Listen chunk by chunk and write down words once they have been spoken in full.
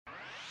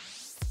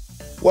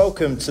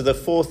Welcome to the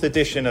fourth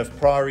edition of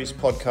Priory's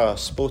podcast,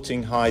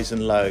 Sporting Highs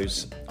and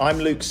Lows. I'm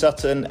Luke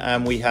Sutton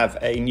and we have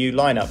a new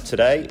lineup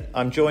today.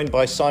 I'm joined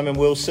by Simon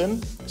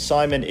Wilson.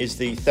 Simon is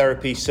the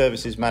Therapy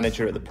Services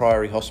Manager at the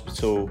Priory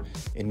Hospital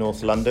in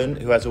North London,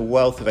 who has a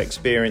wealth of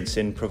experience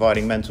in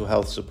providing mental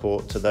health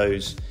support to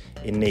those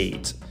in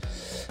need.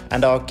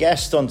 And our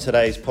guest on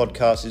today's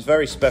podcast is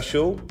very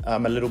special.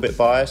 I'm a little bit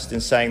biased in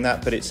saying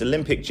that, but it's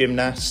Olympic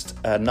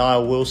gymnast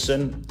Niall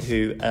Wilson,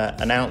 who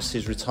announced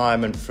his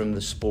retirement from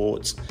the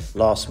sport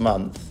last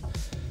month.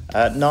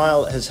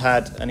 Niall has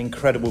had an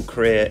incredible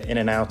career in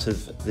and out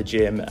of the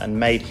gym and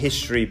made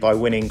history by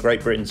winning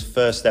Great Britain's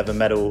first ever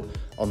medal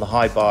on the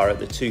high bar at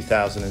the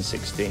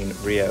 2016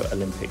 Rio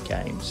Olympic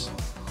Games.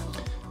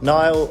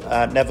 Niall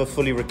never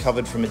fully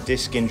recovered from a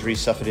disc injury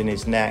suffered in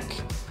his neck,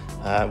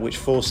 which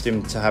forced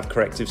him to have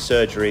corrective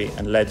surgery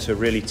and led to a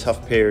really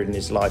tough period in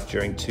his life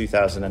during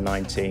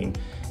 2019,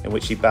 in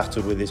which he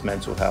battled with his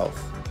mental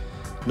health.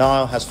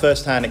 Niall has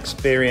first-hand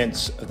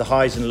experience of the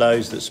highs and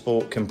lows that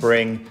sport can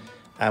bring,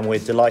 and we're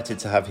delighted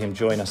to have him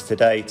join us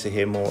today to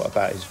hear more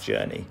about his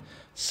journey.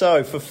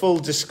 So, for full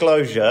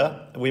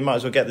disclosure, we might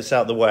as well get this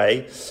out of the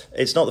way.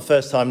 It's not the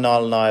first time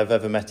Niall and I have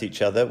ever met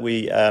each other.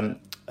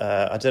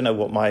 I don't know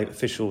what my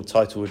official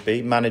title would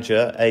be,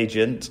 manager,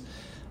 agent.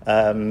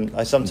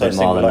 I sometimes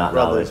think we're like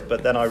brothers,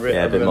 but then I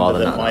remember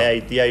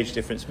that the age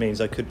difference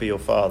means I could be your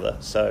father,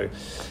 so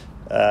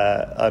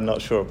I'm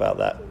not sure about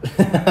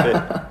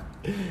that.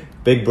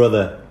 Big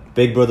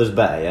brother's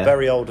better, yeah?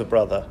 Very older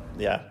brother,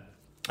 yeah.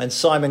 And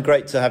Simon,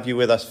 great to have you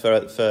with us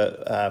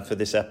for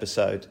this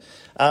episode.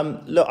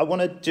 Look, I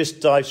want to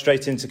just dive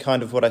straight into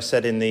kind of what I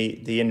said in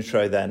the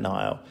intro there,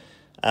 Niall.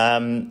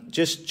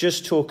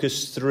 Just talk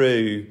us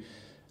through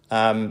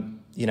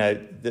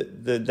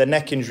the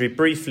neck injury,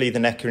 briefly the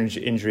neck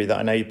injury that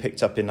I know you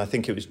picked up in, I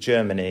think it was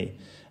Germany,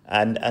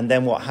 and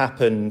then what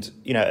happened,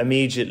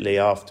 immediately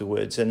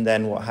afterwards, and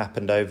then what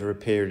happened over a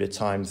period of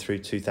time through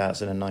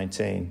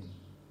 2019.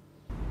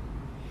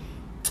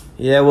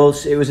 Yeah, well,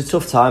 it was a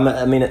tough time.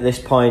 I mean, at this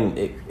point,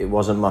 it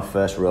wasn't my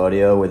first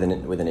rodeo with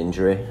an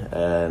injury,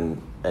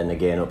 and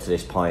again, up to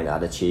this point,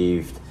 I'd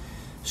achieved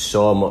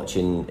so much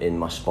in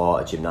my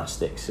sport of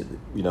gymnastics,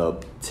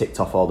 ticked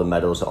off all the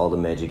medals at all the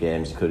major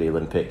games, including the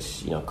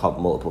Olympics,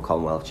 multiple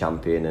Commonwealth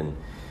champion and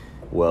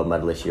world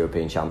medalist,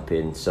 European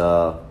champion.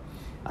 So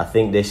I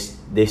think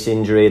this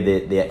injury,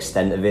 the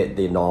extent of it,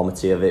 the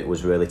enormity of it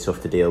was really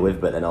tough to deal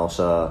with, but then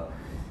also,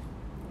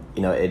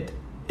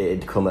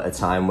 it'd come at a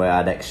time where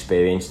I'd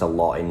experienced a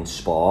lot in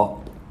sport,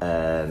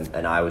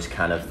 and I was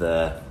kind of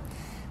the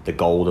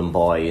golden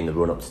boy in the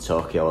run up to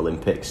Tokyo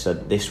Olympics. So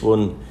this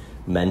one,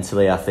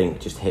 mentally, I think,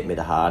 just hit me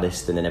the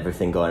hardest, and then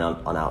everything going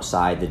on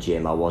outside the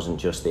gym. I wasn't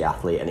just the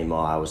athlete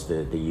anymore. I was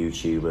the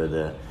YouTuber,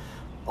 the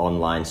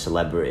online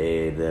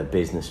celebrity, the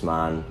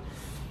businessman.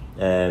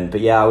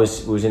 But yeah, I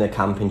was in a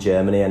camp in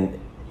Germany, and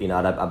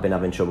I'd been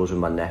having troubles with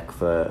my neck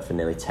for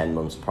nearly 10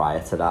 months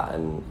prior to that,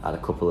 and had a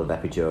couple of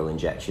epidural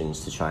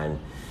injections to try and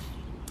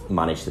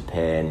manage the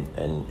pain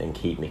and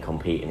keep me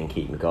competing and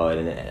keep me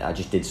going. And I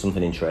just did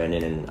something in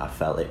training, and I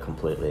felt it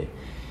completely.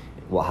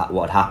 What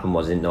had happened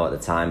was, I didn't know at the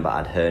time, but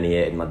I'd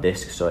herniated my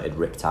disc, so it had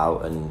ripped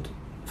out and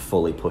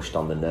fully pushed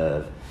on the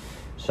nerve.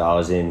 So I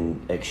was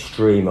in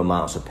extreme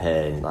amounts of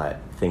pain. Like,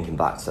 thinking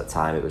back to that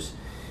time, it was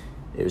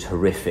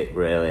horrific,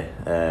 really.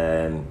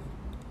 And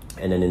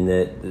then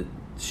in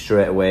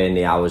straight away in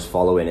the hours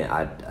following it,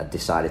 I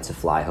decided to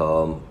fly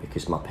home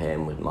because my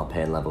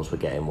pain levels were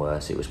getting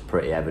worse. It was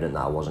pretty evident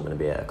that I wasn't going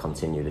to be able to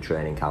continue the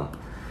training camp,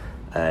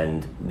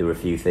 and there were a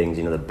few things.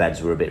 The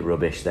beds were a bit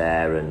rubbish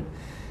there, and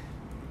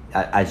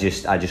I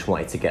just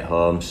wanted to get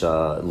home.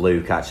 So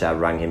Luke, actually, I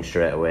rang him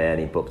straight away, and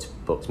he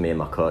booked me and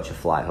my coach a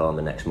flight home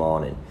the next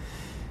morning.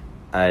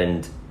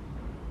 And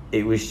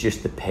it was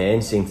just, the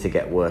pain seemed to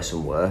get worse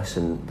and worse,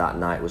 and that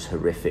night was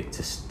horrific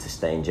to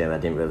stay in gym. I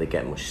didn't really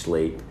get much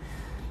sleep.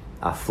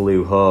 I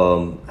flew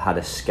home, had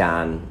a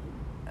scan,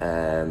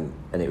 and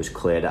it was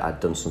clear that I'd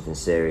done something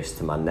serious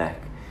to my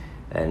neck.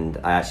 And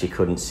I actually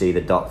couldn't see the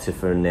doctor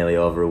for nearly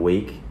over a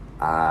week,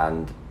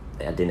 and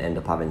I didn't end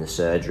up having the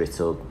surgery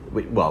till,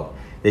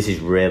 this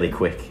is really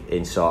quick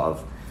in sort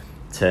of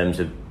terms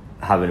of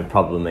having a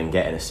problem and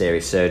getting a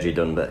serious surgery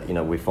done, but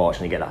we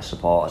fortunately get that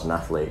support as an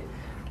athlete.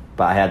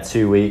 But I had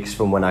 2 weeks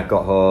from when I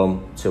got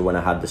home to when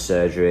I had the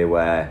surgery,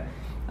 where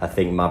I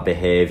think my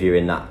behaviour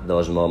in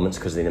those moments,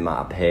 because of the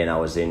amount of pain I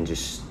was in,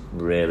 just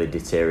really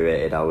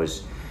deteriorated. I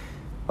was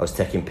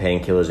taking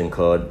painkillers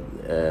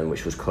and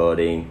which was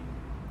codeine,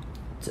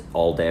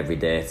 all day every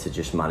day to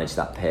just manage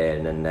that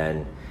pain, and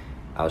then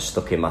I was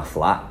stuck in my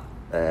flat.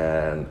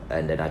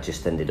 And then I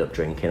just ended up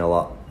drinking a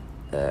lot.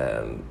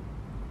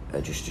 I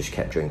just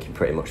kept drinking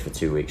pretty much for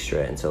 2 weeks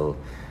straight until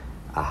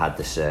I had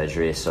the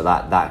surgery. So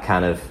that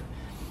kind of,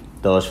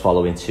 those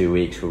following 2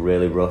 weeks were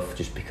really rough,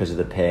 just because of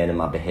the pain and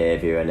my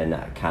behaviour, and then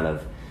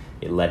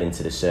it led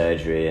into the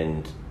surgery.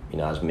 And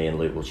as me and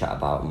Luke will chat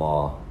about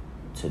more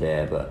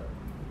today, but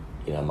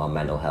my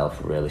mental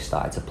health really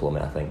started to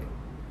plummet, I think.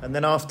 And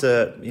then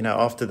after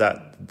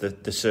that,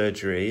 the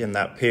surgery and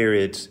that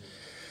period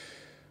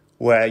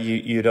where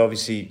you'd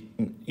obviously,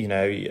 you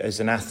know, as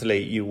an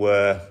athlete,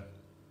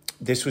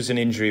 this was an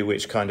injury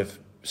which kind of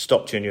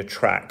stopped you in your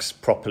tracks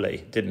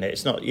properly, didn't it?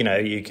 It's not, you know,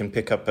 you can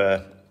pick up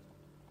a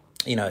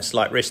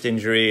slight wrist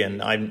injury,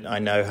 and I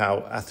know how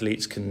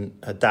athletes can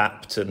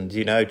adapt and,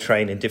 you know,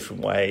 train in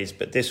different ways,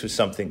 but this was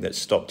something that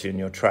stopped you in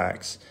your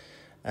tracks.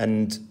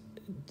 And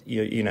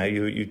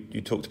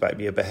you talked about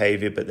your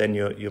behaviour, but then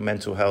your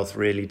mental health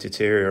really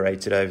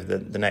deteriorated over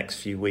the next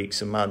few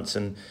weeks and months.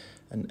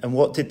 And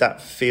what did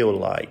that feel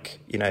like?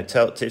 You know,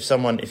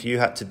 if you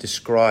had to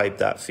describe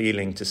that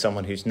feeling to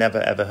someone who's never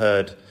ever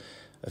heard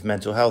of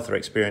mental health or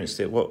experienced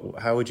it,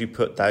 how would you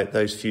put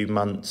those few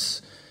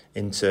months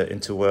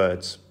into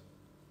words?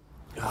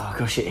 Oh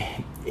gosh,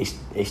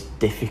 it's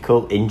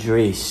difficult.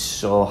 Injury is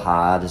so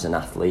hard as an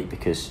athlete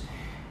because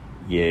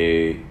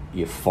you're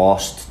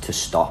forced to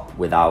stop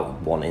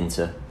without wanting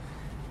to,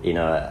 you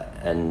know,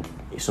 and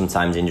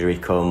sometimes injury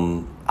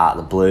come out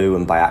of the blue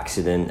and by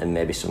accident, and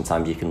maybe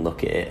sometimes you can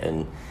look at it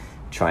and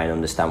try and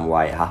understand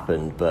why it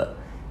happened, but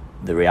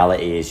the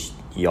reality is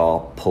you're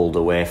pulled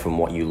away from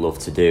what you love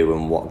to do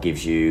and what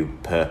gives you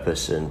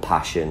purpose and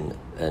passion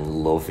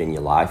and love in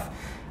your life.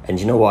 And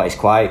you know what,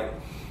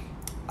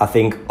 I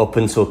think up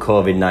until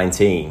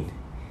COVID-19,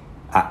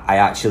 I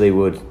actually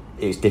would,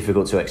 it's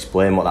difficult to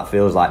explain what that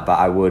feels like, but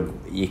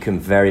you can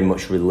very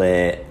much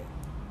relate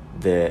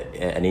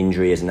an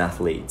injury as an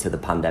athlete to the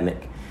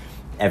pandemic.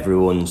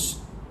 Everyone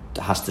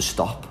has to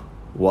stop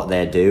what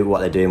they're doing,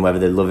 whether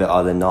they love it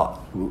or they're not,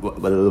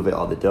 whether they love it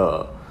or they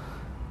don't.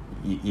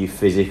 You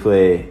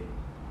physically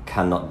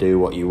cannot do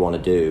what you want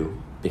to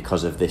do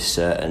because of this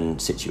certain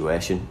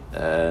situation.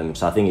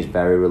 So I think it's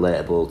very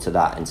relatable to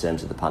that in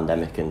terms of the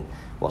pandemic and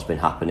what's been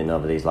happening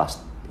over these last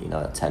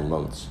 10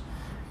 months.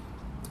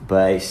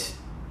 But it's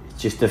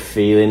just a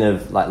feeling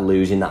of like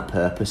losing that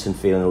purpose and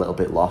feeling a little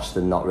bit lost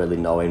and not really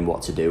knowing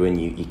what to do, and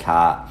you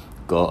can't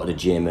go to the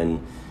gym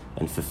and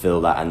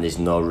fulfill that, and there's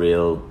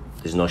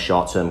no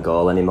short-term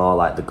goal anymore.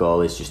 Like the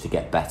goal is just to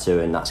get better,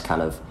 and that's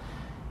kind of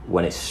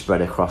when it's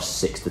spread across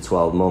 6 to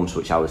 12 months,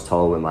 which I was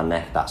told with my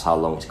neck that's how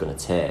long it's going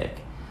to take.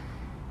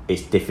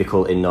 It's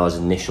difficult in those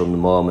initial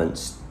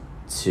moments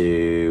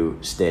to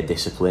stay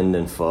disciplined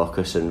and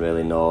focus and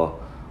really know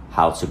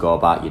how to go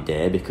about your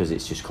day because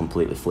it's just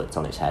completely flipped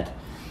on its head.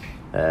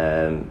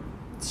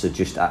 So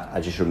I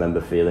just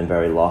remember feeling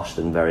very lost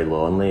and very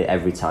lonely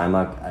every time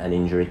an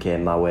injury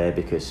came my way,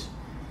 because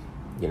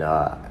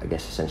I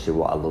guess essentially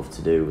what I loved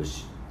to do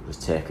was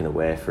taken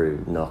away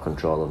through no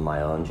control of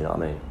my own. Do you know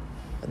what I mean?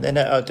 And then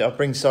I'll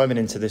bring Simon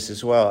into this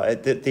as well.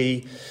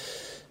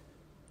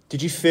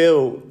 Did you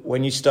feel,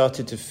 when you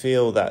started to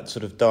feel that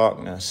sort of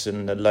darkness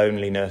and the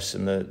loneliness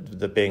and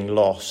the being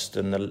lost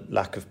and the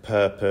lack of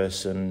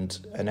purpose and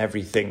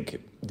everything,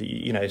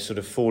 sort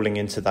of falling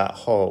into that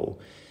hole,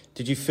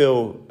 did you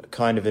feel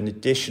kind of an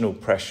additional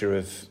pressure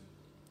of,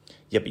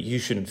 but you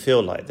shouldn't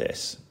feel like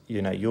this?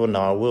 You're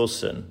Niall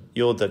Wilson.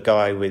 You're the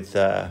guy with,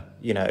 the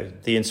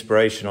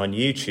inspiration on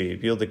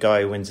YouTube. You're the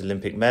guy who wins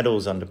Olympic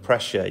medals under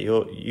pressure.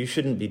 You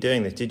shouldn't be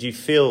doing this. Did you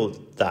feel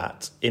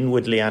that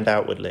inwardly and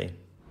outwardly?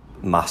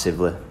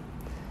 Massively.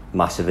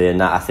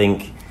 And that, I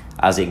think,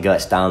 as it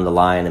gets down the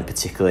line, and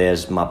particularly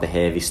as my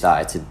behaviour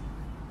started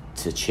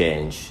to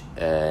change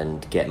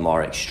and get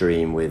more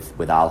extreme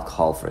with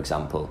alcohol, for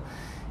example,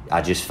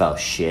 I just felt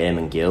shame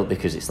and guilt,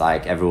 because it's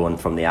like everyone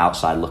from the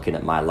outside looking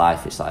at my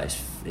life, it's like,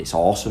 it's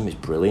awesome, it's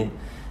brilliant.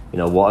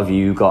 What have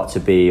you got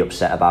to be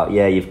upset about?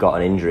 Yeah, you've got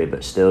an injury,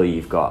 but still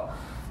you've got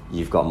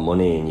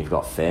money and you've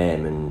got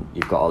fame and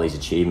you've got all these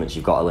achievements,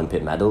 you've got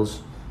Olympic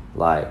medals.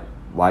 Like,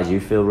 why do you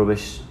feel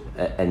rubbish?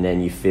 And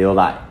then you feel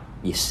that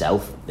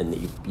yourself,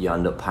 and you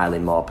end up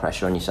piling more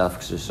pressure on yourself,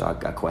 because it's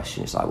like a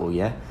question. It's like, well,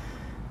 yeah,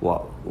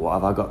 what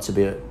have I got to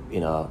be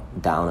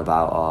down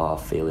about or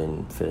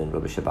feeling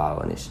rubbish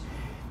about? And it's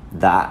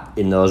that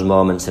in those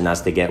moments, and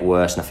as they get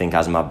worse, and I think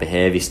as my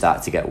behaviour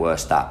started to get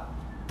worse, that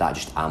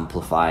just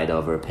amplified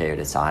over a period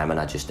of time, and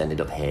I just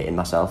ended up hating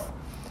myself.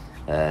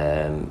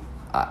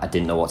 I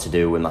didn't know what to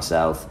do with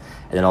myself,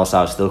 and then also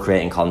I was still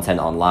creating content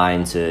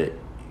online to,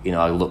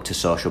 I looked to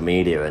social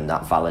media and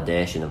that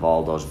validation of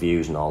all those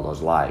views and all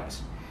those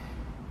likes.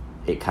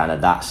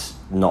 That's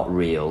not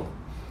real,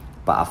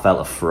 but I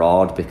felt a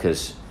fraud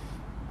because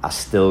I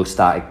still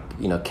started,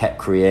 kept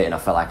creating. I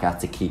felt like I had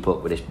to keep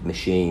up with this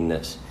machine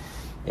that's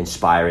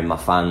inspiring my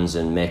fans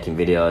and making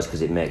videos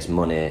because it makes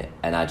money,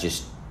 and I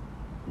just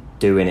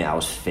doing it, I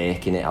was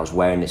faking it, I was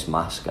wearing this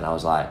mask, and I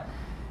was like,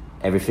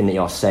 everything that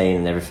you're saying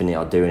and everything that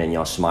you're doing, and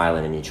you're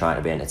smiling and you're trying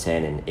to be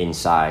entertaining,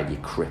 inside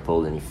you're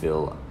crippled and you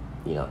feel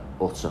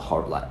utter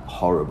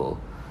horrible.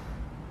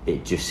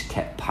 It just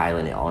kept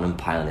piling it on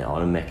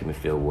and making me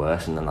feel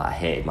worse, and then I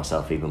hated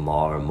myself even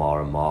more and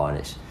more and more,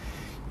 and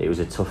it was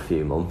a tough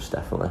few months,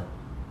 definitely.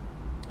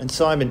 And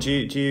Simon, do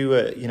you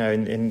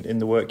in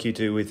the work you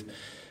do with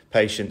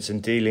patients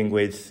and dealing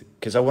with,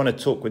 because I want to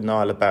talk with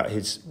Niall about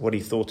what he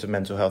thought of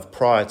mental health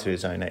prior to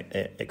his own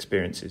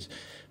experiences,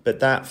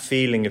 but that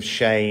feeling of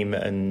shame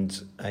and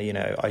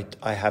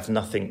I have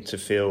nothing to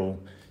feel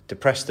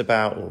depressed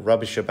about or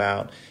rubbish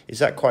about. Is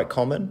that quite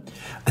common?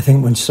 I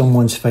think when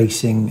someone's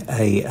facing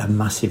a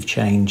massive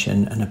change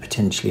and a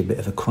potentially a bit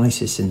of a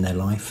crisis in their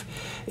life,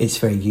 it's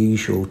very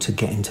usual to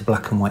get into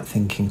black and white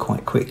thinking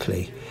quite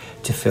quickly,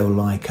 to feel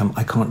like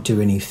I can't do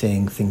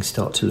anything, things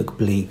start to look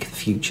bleak, the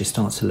future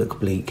starts to look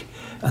bleak,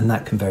 and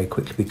that can very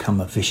quickly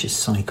become a vicious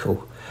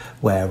cycle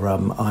where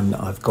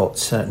I've got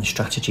certain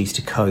strategies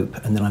to cope,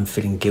 and then I'm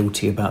feeling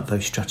guilty about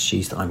those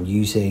strategies that I'm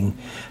using.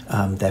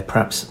 They're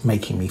perhaps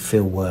making me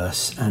feel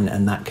worse,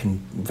 and that can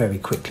very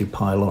quickly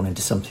pile on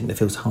into something that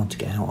feels hard to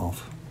get out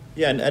of.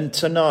 Yeah, and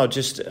so now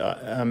just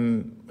I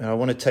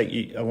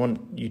want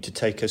you to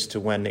take us to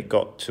when it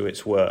got to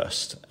its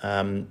worst.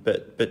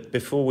 But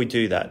before we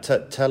do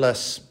that, tell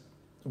us,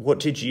 what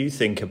did you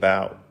think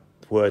about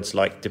words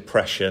like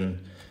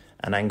depression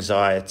and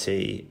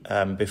anxiety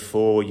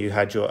before you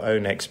had your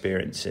own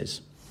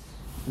experiences?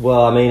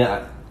 Well, I mean,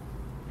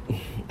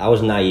 I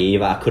was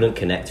naive. I couldn't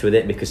connect with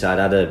it because I'd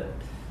had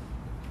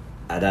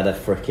a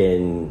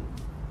freaking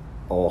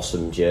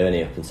awesome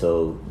journey up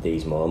until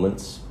these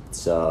moments.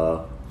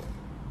 So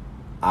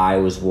I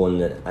was one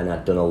that, and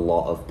I'd done a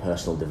lot of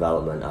personal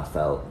development. I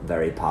felt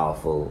very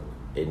powerful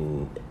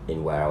in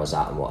where I was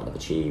at and what I'd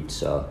achieved.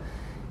 So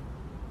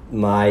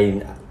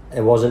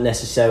it wasn't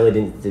necessarily,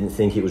 didn't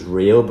think it was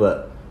real,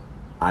 but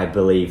I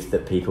believed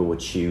that people were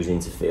choosing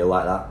to feel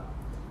like that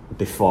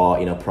before,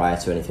 prior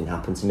to anything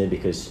happened to me,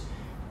 because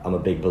I'm a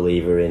big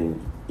believer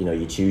in,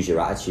 you choose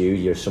your attitude.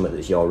 You're something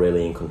that you're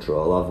really in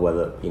control of,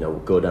 whether,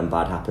 good and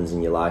bad happens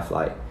in your life.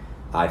 Like,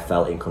 I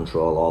felt in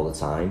control all the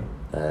time.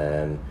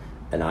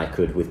 And I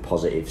could, with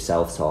positive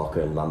self-talk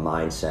and my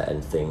mindset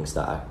and things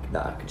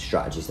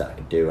strategies that I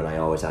could do, and I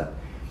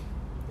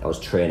was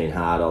training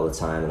hard all the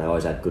time, and I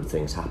always had good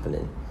things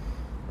happening.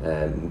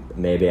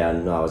 Maybe I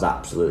was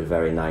absolutely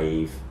very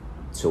naive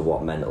to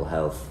what mental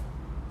health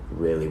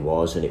really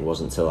was, and it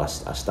wasn't until I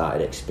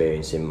started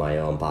experiencing my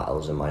own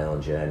battles and my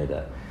own journey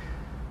that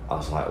I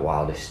was like,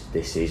 wow,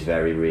 this is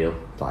very real.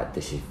 Like,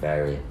 this is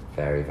very,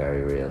 very,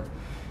 very real.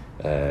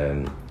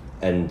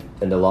 And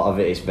a lot of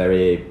it is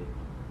very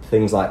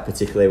things like,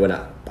 particularly when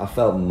I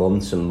felt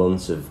months and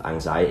months of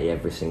anxiety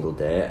every single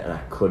day, and I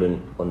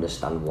couldn't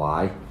understand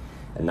why.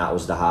 And that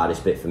was the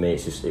hardest bit for me.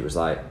 It was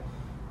like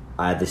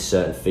I had this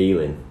certain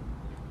feeling,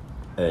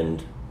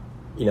 and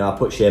I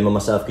put shame on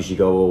myself because you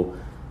go, well,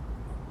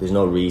 there's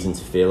no reason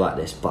to feel like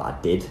this, but I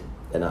did.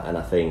 And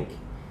I think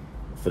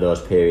for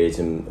those periods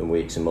and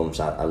weeks and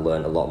months, I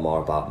learned a lot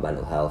more about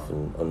mental health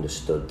and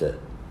understood that,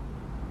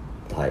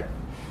 like,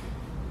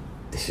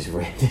 this is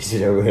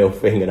a real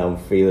thing, and I'm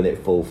feeling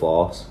it full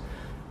force.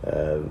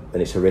 And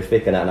it's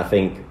horrific. And I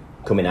think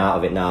coming out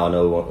of it now, I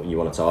know you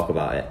want to talk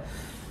about it,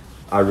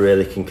 I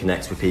really can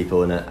connect with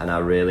people, and I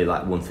really,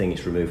 like, one thing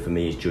it's removed for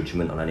me is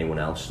judgment on anyone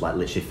else. Like,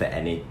 literally for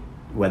any,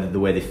 whether the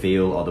way they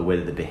feel or the way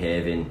that they're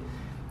behaving.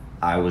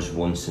 I was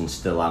once and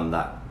still am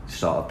that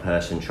sort of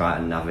person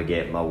trying to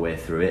navigate my way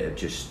through it, of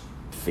just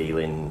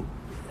feeling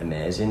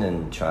amazing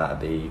and try to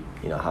be,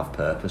 have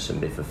purpose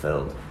and be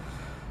fulfilled.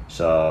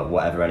 So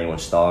whatever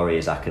anyone's story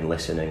is, I can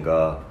listen and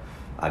go,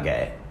 I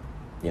get it,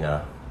 And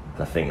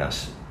I think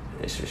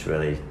it's just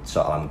really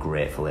sort of, I'm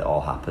grateful it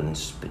all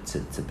happens, but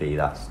to be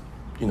that,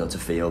 to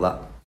feel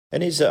that.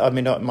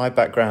 And my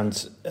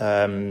background,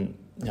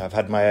 I've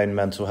had my own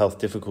mental health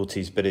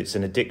difficulties, but it's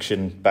an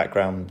addiction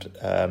background,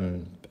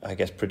 I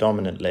guess,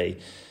 predominantly.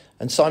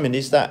 And Simon,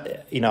 is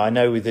that, I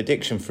know with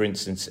addiction, for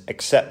instance,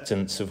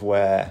 acceptance of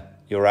where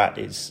you're at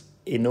is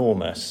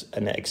enormous,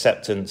 and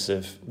acceptance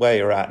of where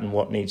you're at and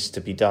what needs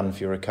to be done for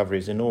your recovery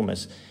is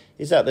enormous.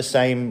 Is that the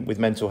same with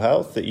mental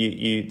health, that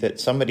that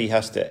somebody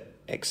has to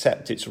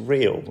accept it's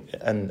real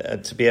and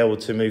to be able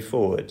to move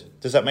forward?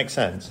 Does that make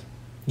sense?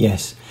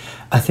 Yes,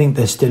 I think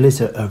there still is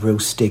a real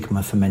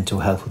stigma for mental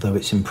health, although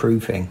it's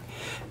improving,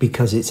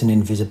 because it's an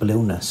invisible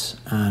illness.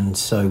 And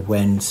so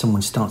when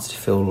someone starts to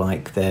feel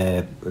like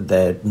they're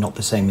not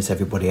the same as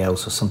everybody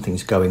else, or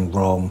something's going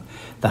wrong,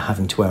 they're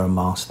having to wear a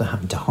mask, they're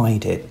having to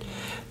hide it,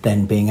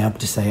 then being able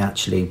to say,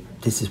 actually,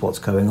 this is what's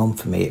going on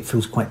for me, it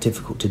feels quite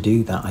difficult to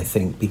do that, I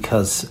think,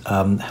 because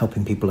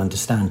helping people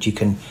understand, you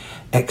can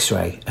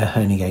x-ray a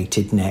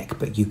herniated neck,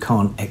 but you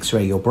can't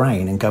x-ray your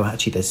brain and go,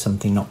 actually, there's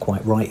something not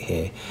quite right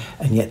here.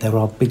 And yet there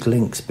are big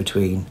links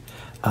between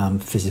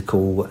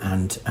physical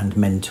and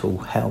mental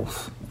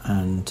health,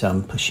 and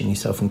pushing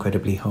yourself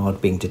incredibly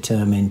hard, being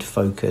determined,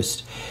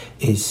 focused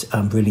is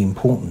really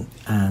important.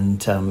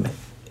 And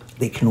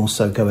it can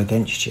also go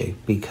against you,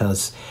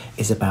 because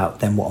it's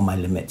about then what are my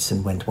limits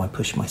and when do I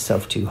push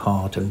myself too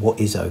hard and what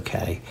is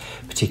okay,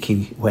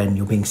 particularly when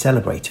you're being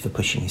celebrated for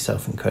pushing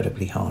yourself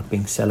incredibly hard,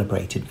 being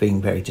celebrated,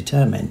 being very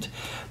determined.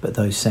 But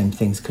those same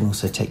things can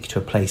also take you to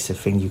a place of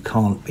thinking you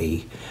can't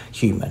be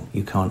human,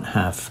 you can't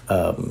have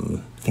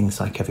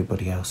things like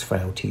everybody else,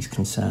 frailties,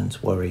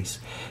 concerns, worries.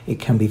 It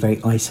can be very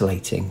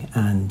isolating,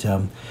 and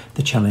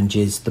the challenge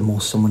is the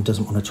more someone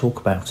doesn't want to talk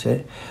about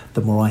it,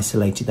 the more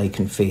isolated they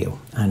can feel,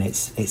 and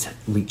it's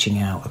reaching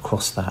out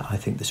across that. I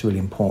think that's really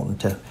important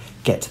to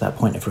get to that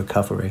point of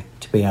recovery,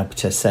 to be able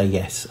to say,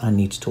 yes, I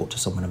need to talk to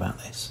someone about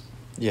this.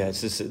 Yeah,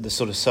 it's the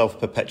sort of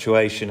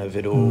self-perpetuation of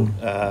it all.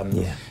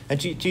 And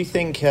do you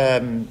think,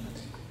 and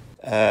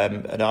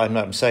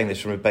I'm saying this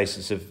from a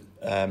basis of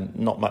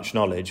not much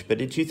knowledge, but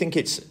do you think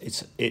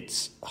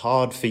it's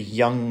hard for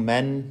young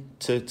men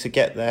to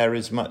get there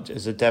as much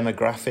as a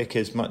demographic,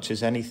 as much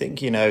as anything?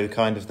 You know,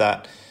 kind of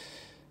that.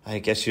 I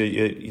guess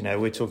you know,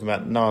 we're talking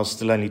about Niall's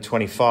still only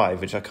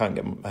 25, which I can't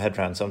get my head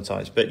around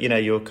sometimes. But you know,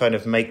 you're kind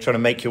of trying to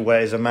make your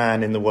way as a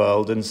man in the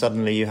world, and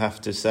suddenly you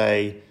have to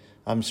say,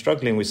 I'm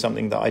struggling with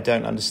something that I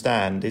don't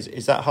understand.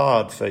 Is that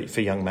hard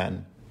for young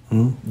men?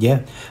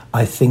 Yeah,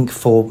 I think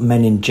for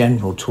men in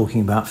general,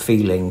 talking about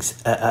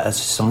feelings at a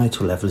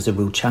societal level is a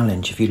real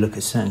challenge. If you look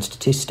at certain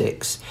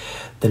statistics,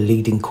 the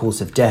leading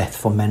cause of death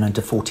for men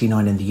under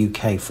 49 in the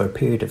UK for a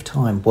period of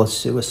time was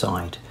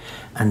suicide.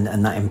 And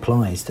that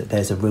implies that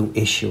there's a real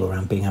issue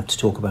around being able to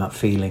talk about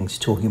feelings,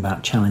 talking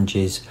about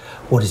challenges.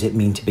 What does it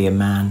mean to be a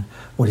man?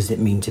 What does it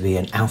mean to be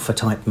an alpha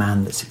type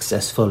man that's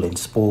successful in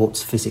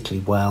sports, physically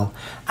well?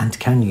 And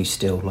can you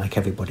still, like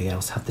everybody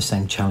else, have the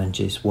same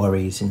challenges,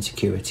 worries,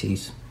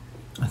 insecurities?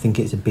 I think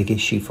it's a big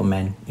issue for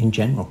men in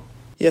general.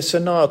 Yeah, so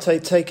Niall,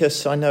 take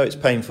us, I know it's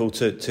painful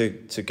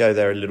to go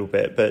there a little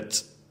bit,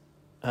 but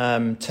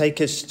take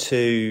us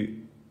to,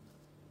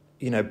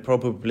 you know,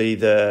 probably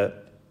the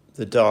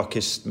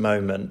darkest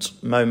moment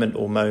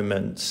or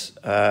moments.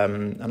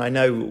 And I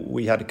know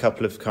we had a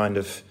couple of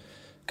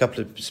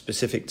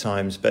specific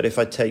times, but if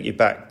I take you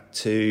back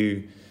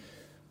to,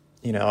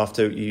 you know,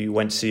 after you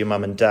went to see your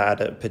mum and dad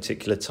at a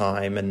particular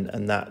time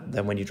and that,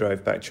 then when you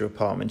drove back to your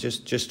apartment,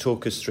 just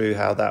talk us through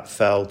how that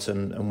felt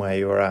and where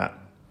you were at.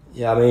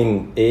 Yeah, I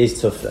mean, it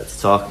is tough to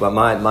talk about.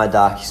 My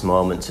darkest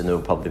moments, and there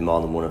were probably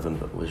more than one of them,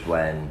 but was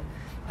when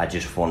I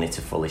just wanted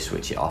to fully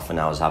switch it off and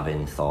I was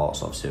having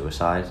thoughts of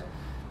suicide.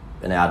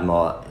 And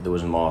there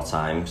was more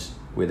times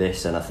with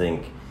this, and I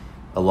think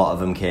a lot of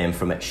them came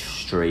from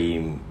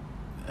extreme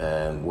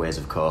ways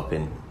of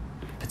coping,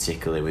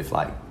 particularly with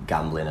like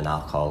gambling and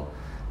alcohol,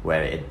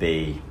 where it'd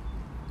be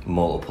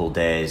multiple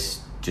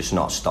days just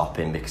not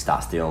stopping because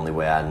that's the only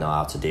way I know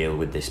how to deal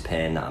with this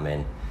pain that I'm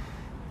in.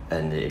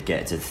 And it'd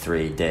get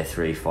to day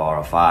 3, 4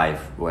 or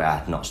 5 where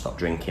I'd not stopped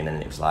drinking,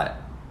 and it was like,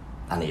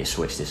 I need to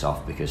switch this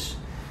off because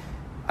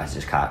I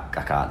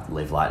can't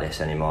live like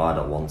this anymore. I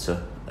don't want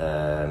to.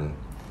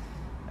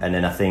 And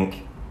then I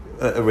think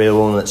a real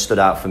one that stood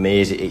out for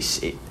me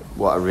is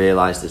what I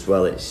realised as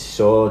well, it's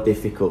so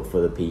difficult for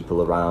the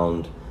people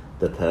around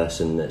the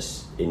person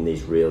that's in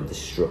these real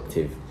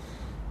destructive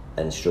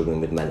and struggling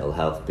with mental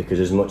health,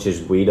 because as much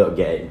as we don't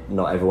get it,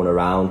 not everyone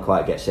around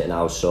quite gets it, and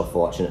I was so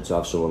fortunate to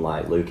have someone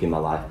like Luke in my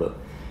life, but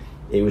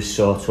it was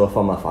so tough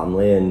on my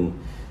family, and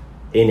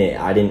in it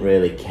I didn't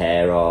really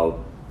care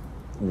or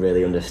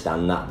really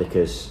understand that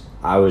because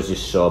I was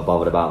just so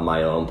bothered about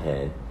my own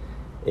pain.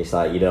 It's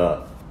like you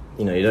don't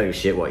give a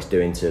shit what it's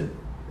doing to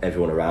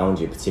everyone around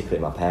you, particularly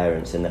my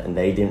parents, and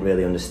they didn't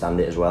really understand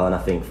it as well, and I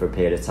think for a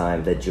period of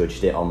time they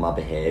judged it on my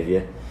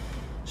behaviour.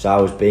 So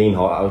I was being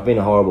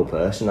a horrible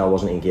person. I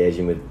wasn't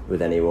engaging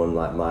with anyone.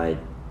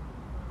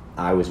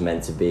 I was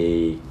meant to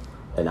be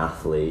an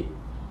athlete,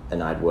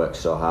 and I'd worked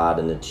so hard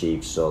and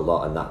achieved so a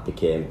lot, and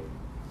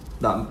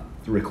that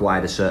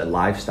required a certain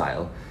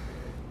lifestyle.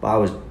 But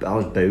I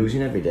was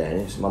boozing every day,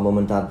 and my mum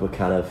and dad were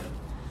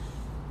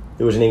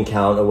there was an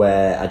encounter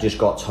where I just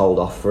got told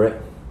off for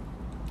it,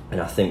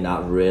 and I think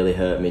that really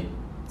hurt me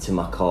to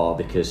my core,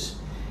 because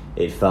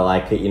it felt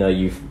like,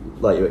 you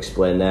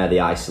explained there,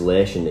 the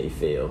isolation that you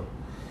feel.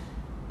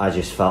 I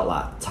just felt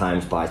like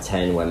times by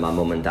 10 when my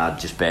mum and dad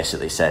just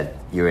basically said,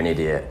 "You're an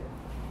idiot,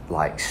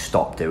 like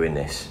stop doing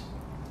this,"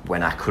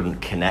 when I couldn't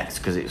connect,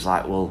 because it was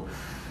like, well,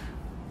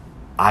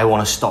 I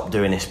want to stop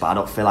doing this but I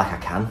don't feel like I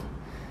can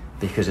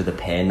because of the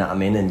pain that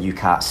I'm in, and you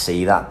can't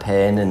see that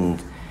pain, and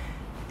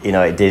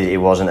it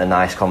wasn't a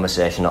nice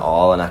conversation at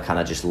all, and I kind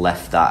of just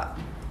left that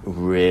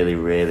really,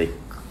 really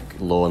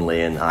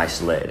lonely and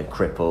isolated and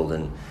crippled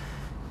and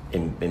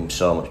in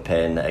so much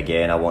pain that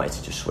again I wanted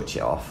to just switch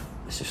it off.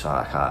 It's just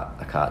like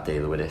I can't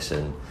deal with this,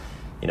 and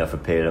for a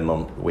period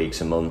of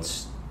weeks and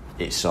months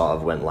it sort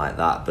of went like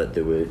that, but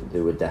there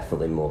were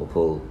definitely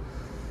multiple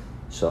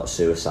sort of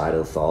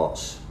suicidal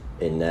thoughts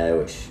in there,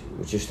 which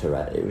was just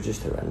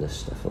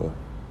horrendous, definitely.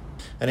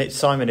 And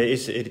Simon, it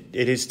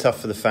is tough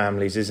for the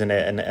families, isn't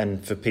it,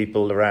 and for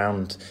people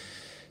around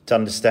to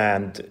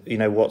understand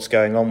what's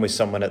going on with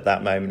someone at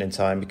that moment in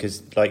time,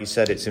 because like you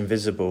said, it's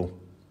invisible.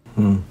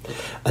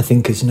 I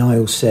think, as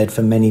Niall said,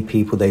 for many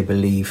people they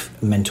believe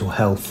mental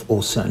health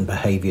or certain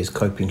behaviours,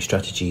 coping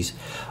strategies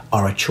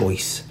are a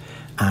choice,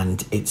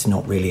 and it's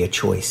not really a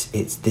choice.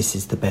 This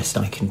is the best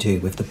I can do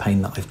with the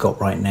pain that I've got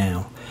right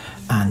now.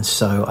 And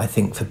so I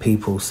think for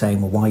people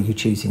saying, well, why are you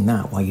choosing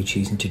that? Why are you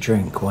choosing to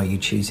drink? Why are you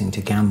choosing to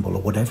gamble,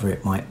 or whatever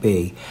it might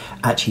be?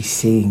 Actually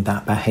seeing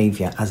that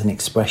behaviour as an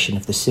expression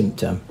of the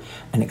symptom,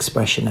 an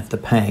expression of the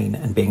pain,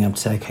 and being able to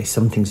say, okay,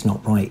 something's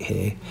not right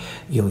here.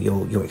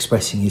 You're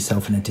expressing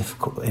yourself in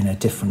a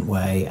different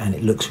way, and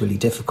it looks really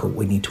difficult.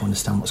 We need to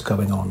understand what's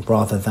going on,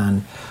 rather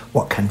than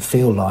what can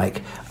feel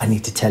like I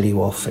need to tell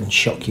you off and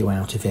shock you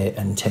out of it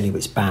and tell you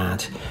it's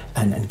bad,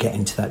 and get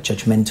into that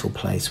judgmental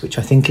place, which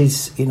I think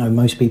is,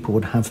 most people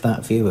would have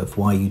that view of,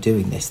 why are you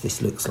doing this?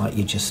 This looks like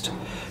you just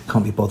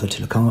can't be bothered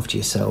to look after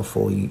yourself,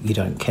 or you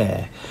don't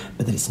care.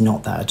 But that it's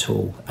not that at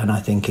all. And I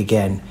think,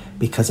 again,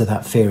 because of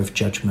that fear of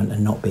judgment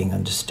and not being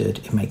understood,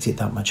 it makes it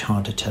that much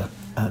harder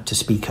to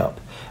speak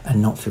up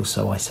and not feel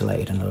so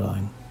isolated and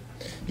alone.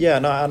 Yeah,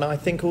 and I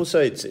think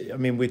also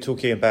we're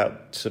talking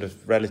about sort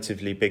of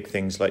relatively big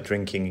things like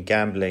drinking and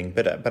gambling,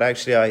 but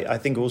actually I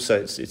think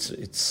also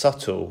it's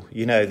subtle,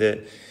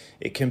 that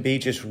it can be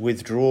just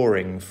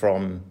withdrawing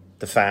from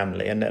the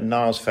family, and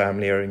Niall's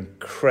family are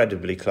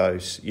incredibly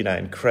close,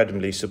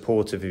 incredibly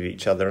supportive of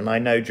each other. And I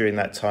know during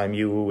that time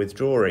you were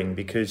withdrawing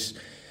because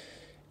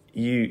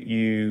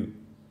you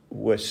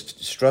were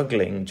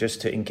struggling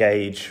just to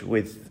engage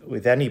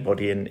with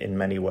anybody in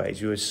many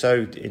ways. You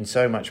were in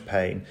so much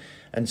pain.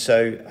 And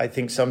so I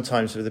think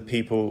sometimes for the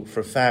people, for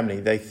a family,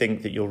 they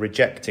think that you're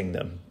rejecting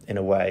them in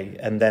a way.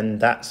 And then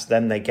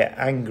they get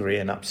angry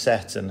and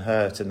upset and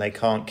hurt, and they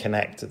can't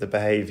connect the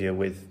behaviour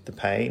with the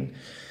pain.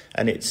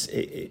 And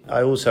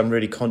I'm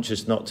really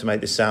conscious not to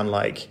make this sound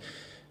like,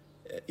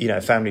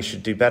 families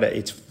should do better.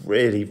 It's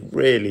really,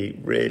 really,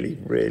 really,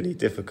 really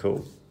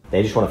difficult.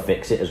 They just want to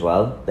fix it as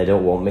well. They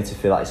don't want me to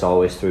feel like it's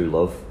always through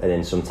love. And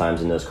then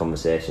sometimes in those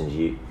conversations,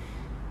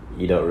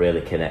 you don't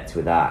really connect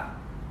with that.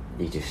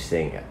 You just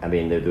think,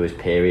 there was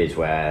periods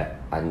where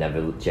I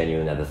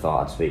genuinely never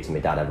thought I'd speak to my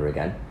dad ever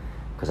again,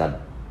 because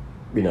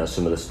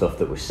some of the stuff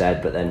that was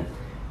said, but then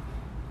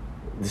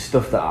the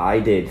stuff that I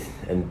did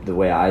and the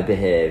way I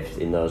behaved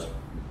in those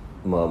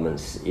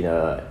moments,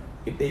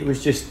 it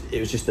was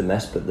just a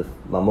mess. But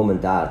my mum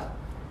and dad,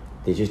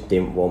 they just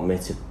didn't want me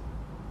to,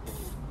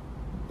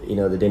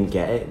 they didn't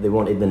get it. They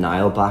wanted the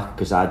Niall back,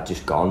 because I'd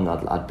just gone.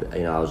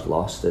 I was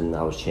lost and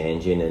I was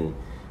changing, and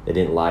they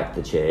didn't like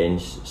the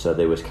change. So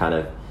they was kind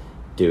of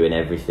doing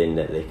everything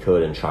that they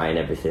could and trying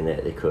everything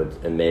that they could.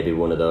 And maybe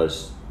one of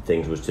those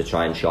things was to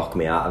try and shock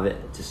me out of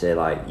it, to say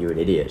like, you're an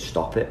idiot,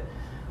 stop it,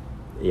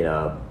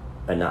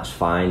 and that's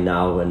fine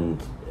now.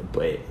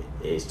 But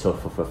it's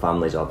tough for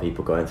families or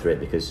people going through it,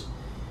 because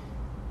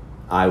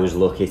I was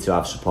lucky to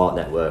have support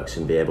networks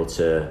and be able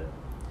to,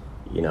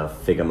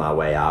 figure my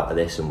way out of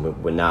this.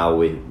 And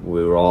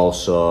we're all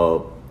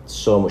so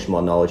much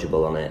more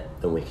knowledgeable on it,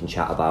 and we can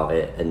chat about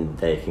it, and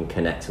they can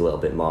connect a little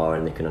bit more,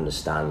 and they can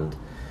understand.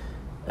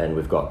 And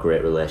we've got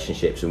great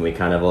relationships, and we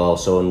kind of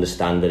also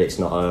understand that it's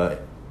not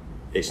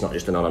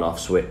just an on and off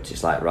switch.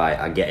 It's like, right,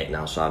 I get it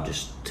now, so I've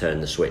just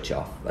turned the switch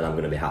off and I'm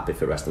going to be happy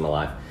for the rest of my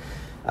life.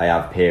 I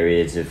have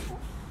periods of,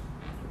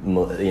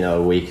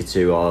 a week or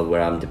two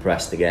where I'm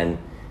depressed again,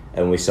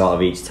 and we sort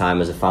of, each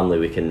time as a family,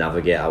 we can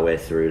navigate our way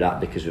through that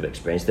because we've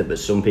experienced it. But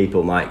some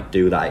people might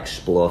do that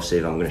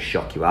explosive, I'm going to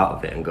shock you out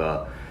of it, and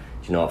go,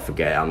 do you know what,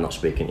 forget it, I'm not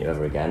speaking to you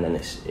ever again. And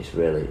it's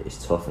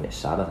tough and it's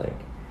sad, I think.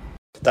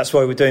 That's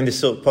why we're doing this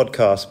sort of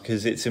podcast,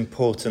 because it's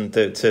important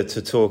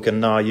to talk.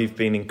 And Niall, you've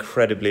been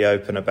incredibly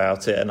open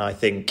about it, and I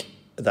think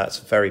that's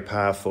very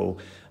powerful.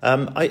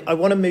 I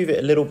want to move it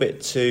a little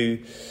bit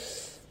to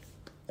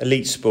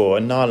elite sport,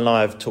 and Niall and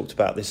I have talked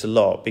about this a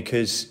lot,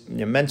 because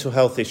mental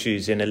health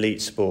issues in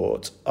elite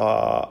sport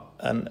are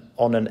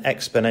on an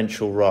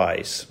exponential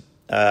rise.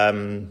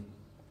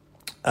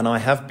 And I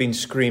have been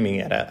screaming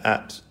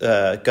at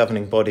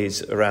governing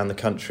bodies around the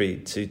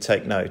country to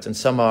take note, and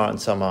some are and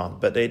some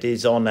aren't, but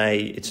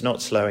it's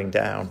not slowing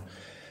down.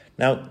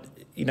 Now,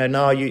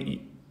 Niall,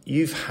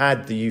 you've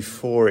had the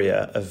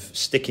euphoria of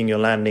sticking your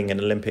landing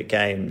in Olympic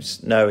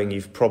Games, knowing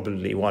you've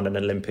probably won an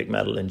Olympic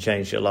medal and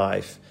changed your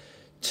life,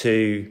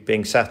 to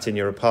being sat in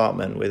your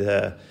apartment with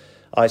a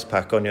ice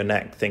pack on your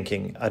neck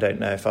thinking, I don't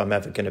know if I'm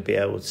ever going to be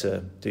able to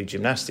do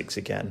gymnastics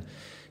again.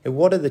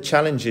 What are the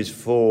challenges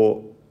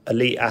for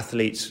elite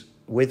athletes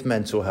with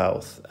mental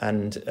health?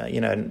 And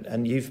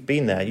and you've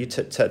been there. You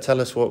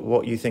tell us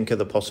what you think are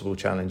the possible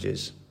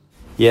challenges.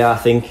 Yeah, I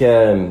think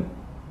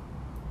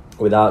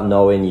without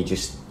knowing,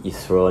 you're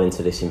thrown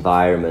into this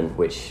environment,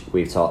 which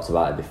we've talked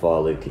about it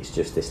before, Luke. It's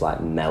just this like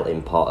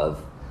melting pot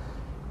of,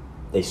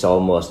 it's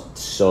almost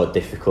so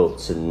difficult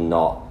to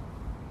not,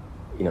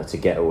 to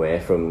get away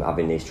from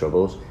having these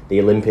troubles.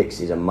 The Olympics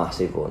is a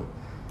massive one,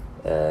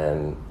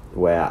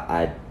 where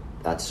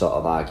I'd sort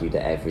of argue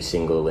that every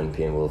single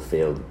Olympian will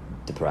feel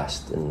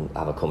depressed and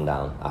have a come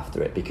down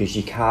after it, because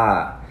you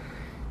can't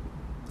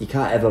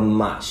ever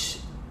match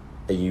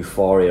a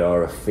euphoria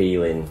or a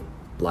feeling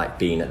like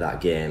being at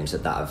that games,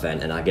 at that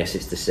event. And I guess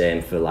it's the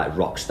same for like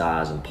rock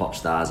stars and pop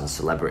stars and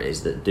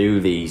celebrities that do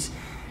these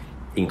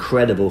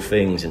incredible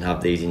things and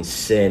have these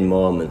insane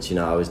moments.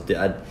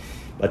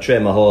 I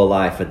trained my whole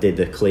life. I did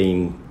the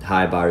clean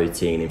high bar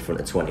routine in front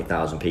of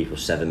 20,000 people,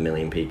 7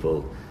 million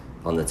people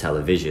on the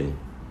television,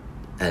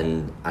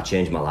 and I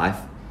changed my life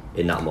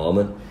in that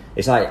moment.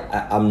 It's like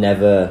I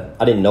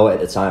didn't know it at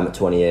the time at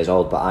 20 years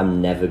old, but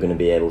I'm never going to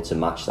be able to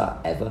match that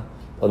ever,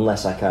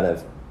 unless I kind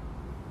of,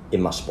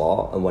 in my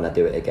sport and when I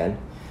do it again.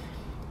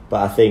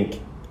 But I think,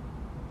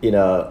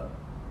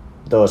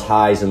 those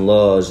highs and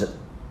lows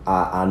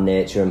are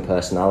nature and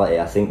personality.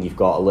 I think you've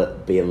got to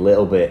be a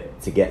little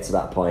bit, to get to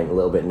that point, a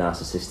little bit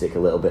narcissistic, a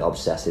little bit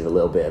obsessive, a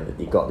little bit of,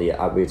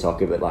 we were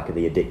talking about like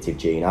the addictive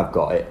gene. I've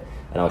got it,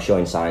 and I was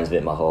showing signs of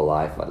it my whole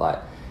life. Like,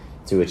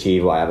 to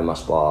achieve what I have in my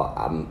sport,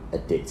 I'm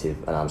addictive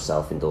and I'm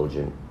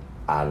self-indulgent,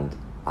 and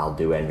I'll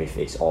do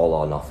anything. It's all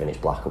or nothing, it's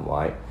black and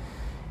white.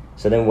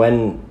 So then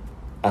when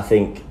I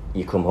think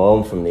you come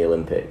home from the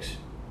Olympics,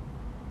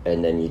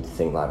 and then you'd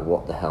think like,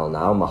 what the hell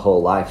now? My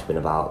whole life's been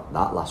about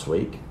that last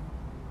week.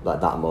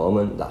 Like that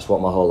moment, that's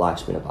what my whole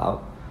life's been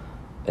about.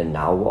 And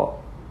now what?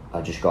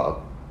 I just got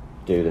to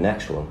do the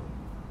next one.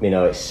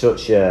 It's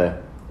such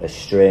a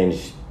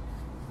strange,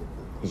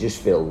 you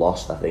just feel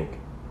lost, I think,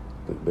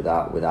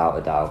 without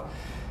a doubt.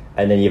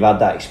 And then you've had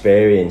that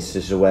experience,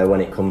 this is where when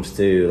it comes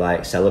to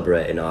like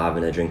celebrating or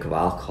having a drink of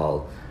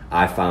alcohol,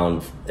 I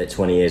found at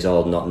 20 years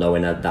old, not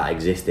knowing that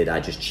existed,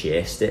 I just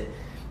chased it.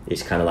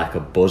 It's kind of like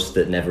a buzz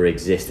that never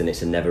exists, and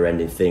it's a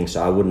never-ending thing.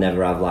 So I would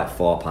never have like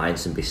 4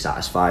 pints and be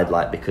satisfied,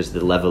 like, because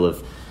the level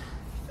of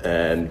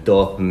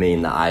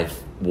dopamine that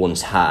I've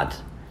once had,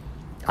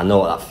 I know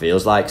what that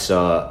feels like.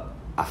 So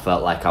I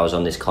felt like I was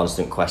on this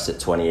constant quest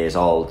at 20 years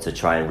old to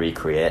try and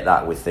recreate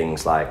that with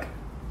things like,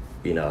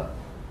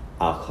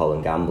 alcohol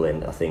and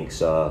gambling, I think.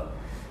 So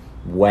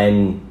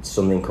when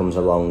something comes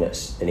along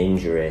that's an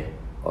injury,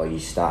 or you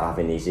start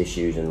having these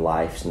issues and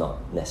life's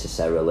not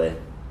necessarily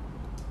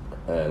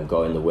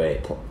going the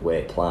way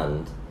it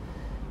planned,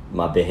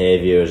 my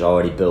behaviour is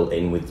already built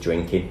in with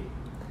drinking.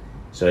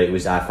 So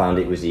I found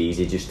it was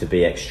easy just to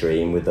be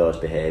extreme with those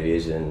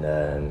behaviours, and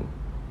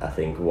I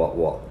think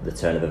what the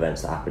turn of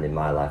events that happened in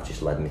my life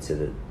just led me to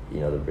the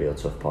real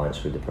tough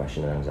points with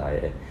depression and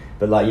anxiety.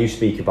 But like, you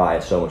speak about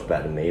it so much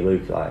better than me,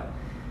 Luke. Like,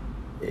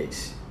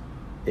 it's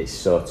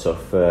so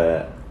tough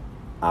for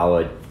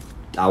our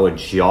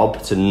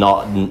job to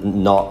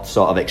not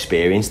sort of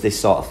experience this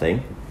sort of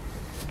thing.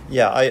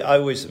 Yeah, I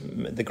was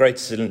the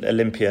greatest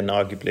Olympian,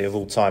 arguably, of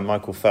all time,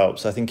 Michael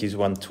Phelps. I think he's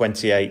won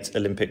 28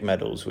 Olympic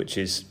medals, which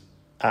is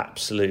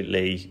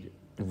absolutely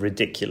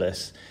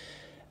ridiculous.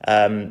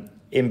 In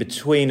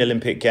between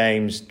Olympic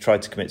Games,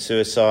 tried to commit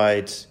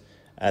suicide,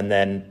 and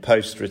then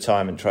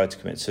post-retirement tried to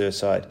commit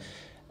suicide.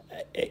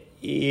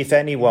 If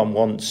anyone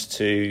wants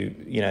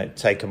to,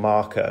 take a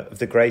marker of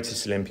the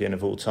greatest Olympian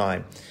of all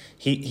time,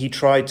 he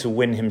tried to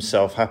win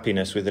himself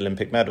happiness with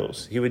Olympic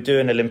medals. He would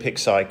do an Olympic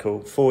cycle,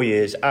 4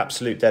 years,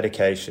 absolute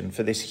dedication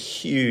for this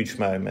huge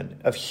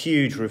moment of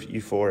huge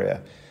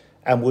euphoria,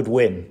 and would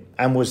win,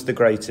 and was the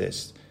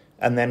greatest,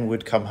 and then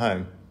would come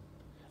home,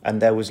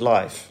 and there was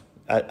life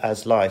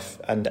as life.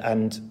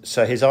 And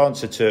so his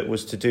answer to it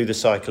was to do the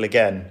cycle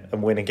again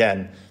and win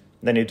again.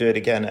 Then he'd do it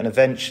again, and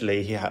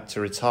eventually he had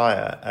to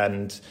retire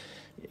and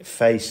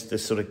faced the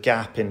sort of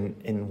gap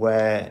in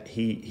where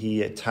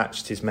he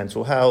attached his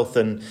mental health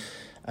and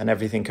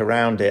everything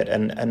around it,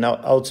 and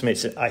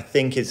ultimately I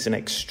think it's an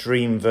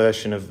extreme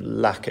version of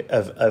lack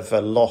of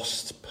a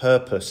lost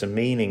purpose and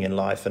meaning in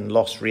life and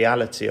lost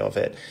reality of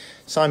it.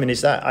 Simon, is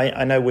that,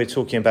 I know we're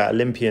talking about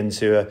Olympians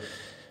who are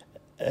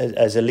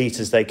as elite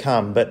as they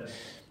come, but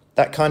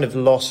that kind of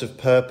loss of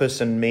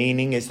purpose and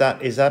meaning, is that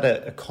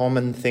a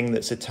common thing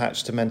that's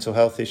attached to mental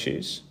health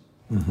issues?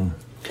 Mm-hmm.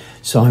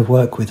 So I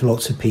work with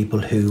lots of people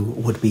who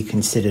would be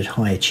considered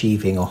high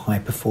achieving or high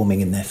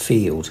performing in their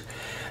field,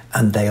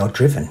 and they are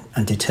driven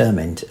and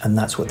determined, and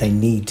that's what they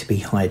need to be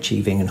high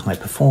achieving and high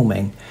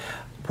performing.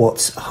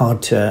 What's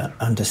hard to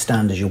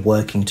understand as you're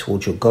working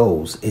towards your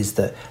goals is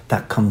that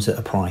comes at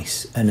a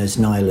price. And as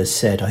Niall has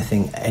said, I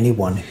think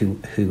anyone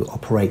who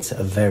operates at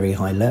a very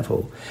high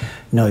level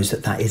knows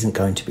that isn't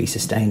going to be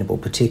sustainable,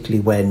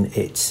 particularly when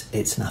it's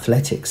an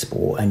athletic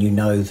sport and you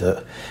know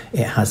that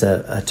it has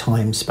a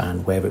time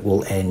span where it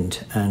will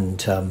end.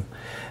 And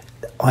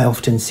I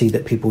often see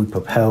that people are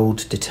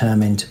propelled,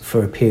 determined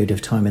for a period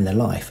of time in their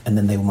life, and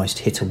then they almost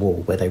hit a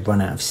wall where they run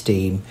out of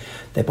steam,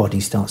 their body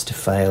starts to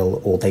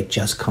fail, or they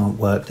just can't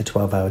work the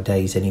 12-hour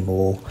days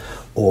anymore,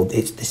 or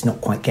it's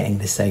not quite getting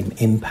the same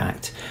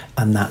impact.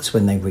 And that's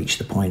when they reach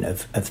the point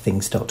of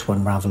things start to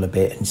unravel a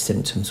bit, and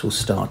symptoms will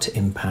start to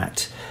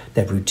impact.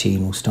 Their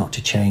routine will start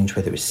to change,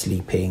 whether it's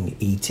sleeping,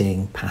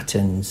 eating,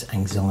 patterns,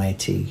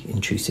 anxiety,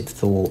 intrusive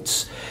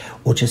thoughts,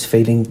 or just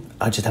feeling,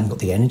 I just haven't got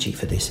the energy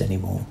for this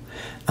anymore.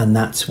 And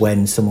that's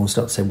when someone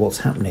starts to say, what's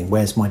happening?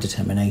 Where's my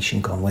determination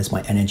gone? Where's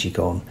my energy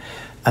gone?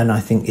 And I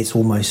think it's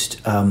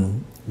almost,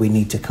 we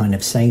need to kind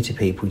of say to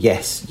people,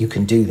 yes, you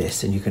can do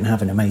this and you can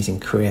have an amazing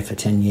career for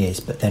 10 years,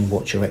 but then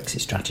what's your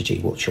exit strategy?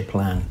 What's your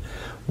plan?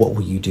 What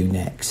will you do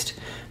next?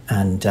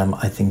 And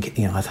I think,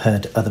 I've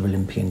heard other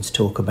Olympians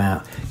talk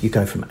about, you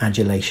go from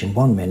adulation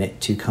 1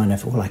 minute to kind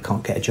of, well, I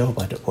can't get a job.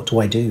 What do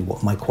I do?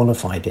 What am I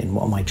qualified in?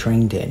 What am I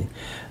trained in?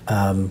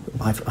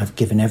 I've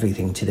given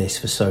everything to this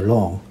for so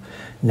long.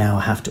 Now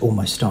I have to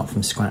almost start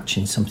from scratch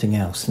in something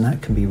else. And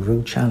that can be a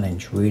real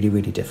challenge, really,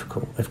 really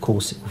difficult. Of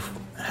course, it will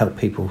help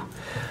people,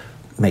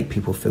 make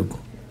people feel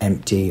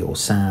empty or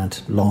sad,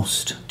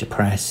 lost,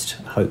 depressed,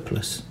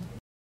 hopeless.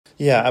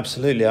 Yeah,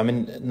 absolutely. I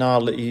mean,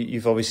 Niall,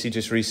 you've obviously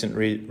just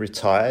recently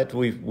retired.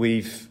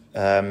 We've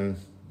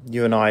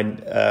you and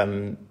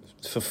I,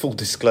 for full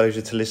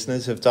disclosure to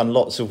listeners, have done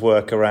lots of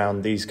work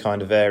around these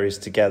kind of areas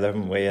together,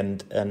 haven't we?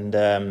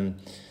 And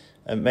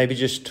maybe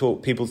just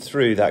talk people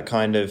through that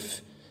kind of,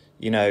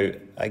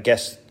 I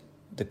guess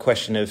the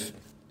question of,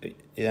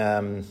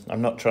 I'm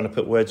not trying to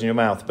put words in your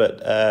mouth, but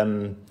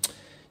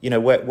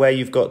where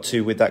you've got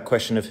to with that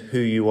question of who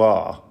you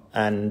are.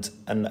 And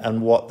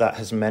what that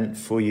has meant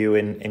for you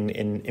in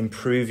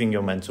improving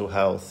your mental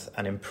health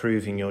and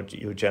improving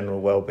your general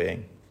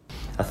well-being.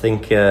 I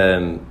think,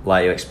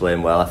 like you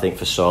explained well, I think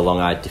for so long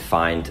I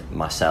defined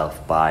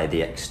myself by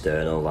the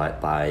external,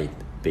 like by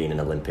being an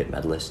Olympic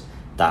medalist.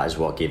 That is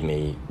what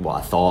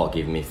I thought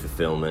gave me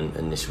fulfillment,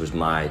 and this was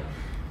my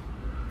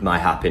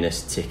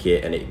happiness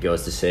ticket. And it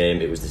was the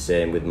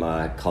same with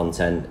my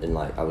content, and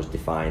like I was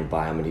defined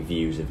by how many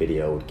views a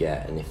video would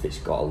get, and if it's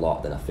got a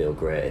lot, then I feel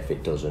great. If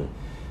it doesn't,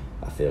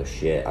 I feel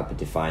shit. I've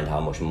defined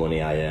how much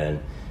money I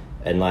earn,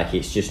 and like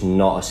it's just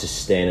not a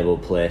sustainable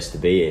place to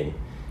be in,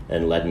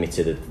 and led me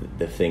to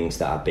the things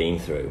that I've been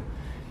through.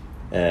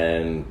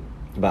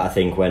 But I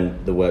think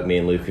when the work me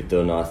and Luke have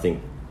done, I think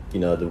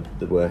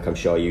the work I'm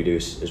sure you do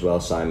as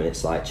well, Simon,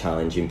 it's like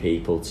challenging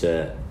people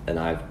to, and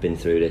I've been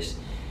through this,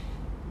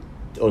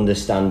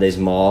 understand there's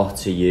more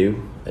to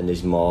you, and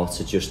there's more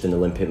to just an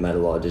Olympic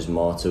medal, or there's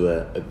more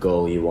to a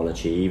goal you want to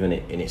achieve, and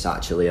it's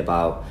actually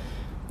about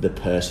the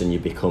person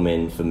you're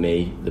becoming. For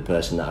me, the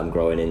person that I'm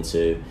growing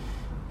into,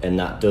 and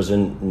that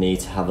doesn't need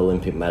to have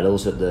Olympic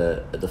medals at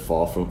the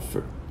forefront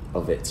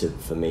of it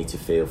for me to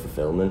feel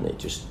fulfillment. It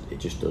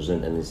just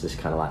doesn't, and there's this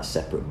kind of like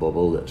separate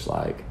bubble that's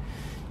like,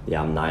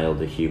 yeah, I'm Niall,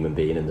 the human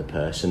being and the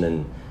person,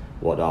 and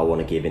what do I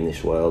want to give in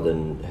this world,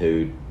 and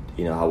who,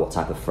 what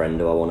type of friend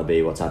do I want to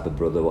be, what type of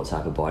brother, what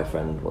type of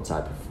boyfriend, what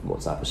type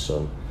of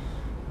son.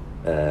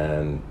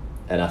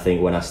 And I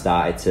think when I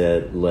started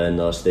to learn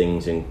those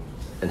things and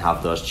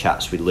have those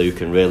chats with Luke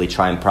and really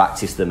try and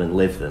practice them and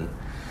live them,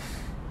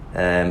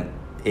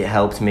 it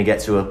helped me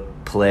get to a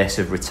place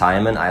of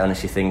retirement. I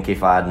honestly think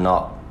if I had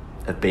not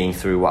have been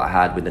through what I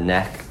had with the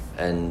neck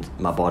and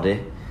my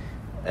body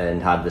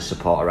and had the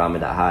support around me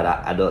that I had,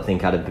 I don't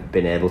think I'd have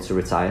been able to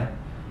retire.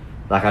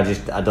 Like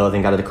I don't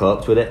think I'd have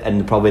coped with it.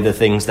 And probably the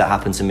things that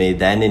happened to me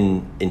then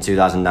in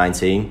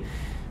 2019,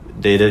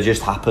 they'd have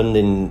just happened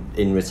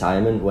in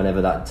retirement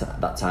whenever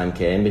that time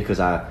came, because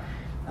I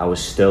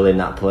was still in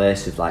that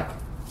place of like,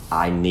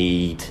 I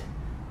need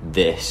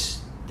this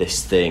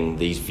thing,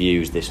 these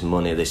views, this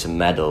money, this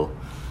medal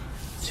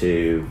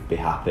to be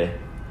happy,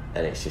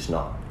 and it's just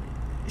not.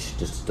 It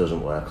just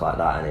doesn't work like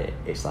that, and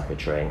it's like a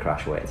train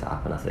crash waiting to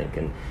happen, I think.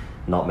 And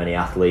not many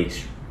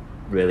athletes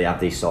really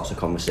have these sorts of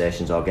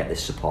conversations or get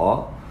this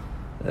support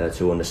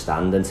to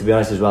understand. And to be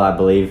honest as well, I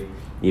believe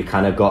you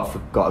kind of got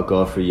to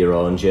go through your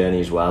own journey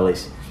as well.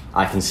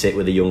 I can sit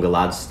with the younger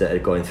lads that are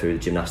going through the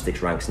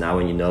gymnastics ranks now,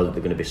 and that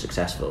they're going to be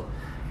successful.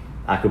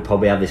 I could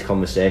probably have this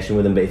conversation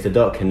with them, but if they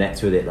don't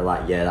connect with it, they're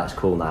like, yeah, that's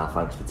cool now,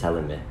 thanks for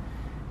telling me.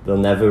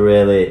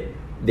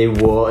 They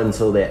won't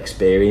until they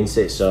experience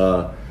it.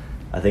 So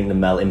I think the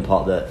melting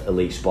pot that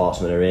elite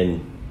sportsmen are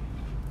in,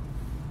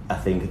 I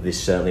think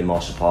there's certainly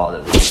more support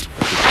that we should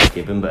be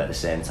given, but at the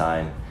same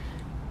time,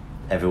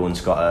 everyone's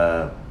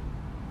got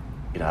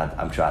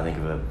I'm trying to think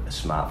of a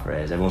smart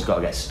phrase, everyone's got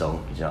to get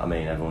stung, you know what I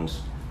mean?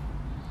 Everyone's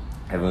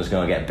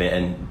going to get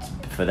bitten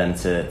for them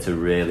to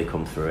really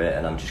come through it,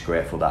 and I'm just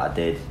grateful that I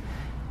did.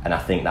 And I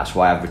think that's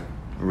why I've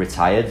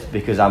retired,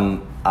 because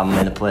I'm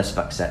in a place of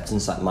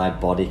acceptance, like my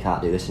body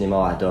can't do this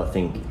anymore. I don't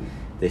think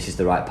this is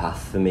the right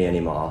path for me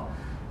anymore.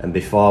 And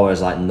before I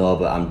was like, no,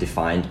 but I'm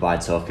defined by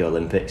Tokyo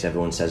Olympics.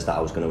 Everyone says that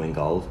I was going to win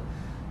gold,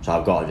 so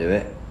I've got to do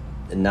it.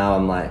 And now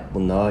I'm like,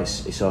 well, no,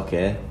 it's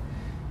okay.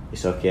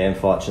 It's okay.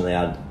 Unfortunately,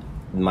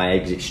 my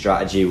exit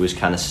strategy was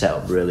kind of set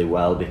up really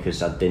well,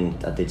 because I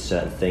did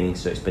certain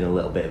things, so it's been a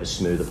little bit of a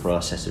smoother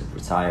process of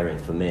retiring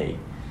for me.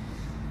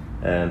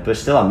 But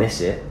still, I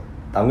miss it.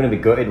 I'm going to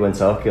be gutted when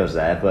Tokyo's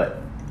there,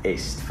 but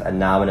and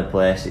now I'm in a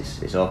place,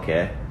 it's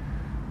okay.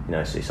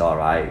 It's all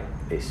right.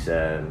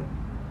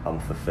 I'm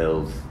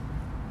fulfilled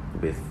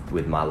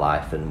with my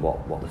life and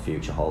what the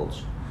future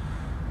holds.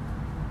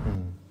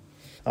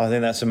 I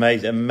think that's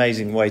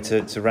amazing way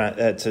to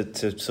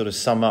sort of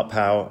sum up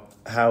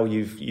how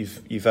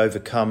you've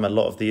overcome a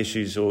lot of the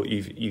issues, or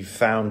you've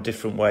found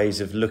different ways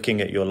of looking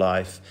at your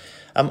life.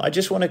 I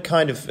just want to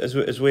kind of,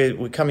 as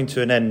we're coming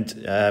to an end,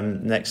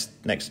 next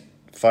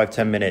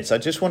 5-10 minutes, I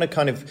just want to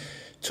kind of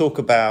talk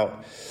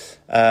about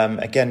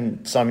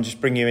again, Simon, just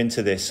bring you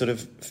into this sort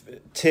of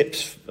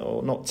tips,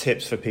 or not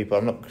tips for people,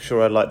 I'm not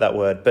sure I like that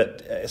word,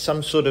 but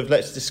some sort of,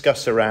 let's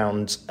discuss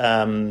around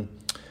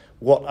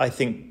what I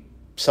think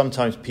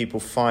sometimes people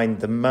find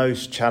the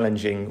most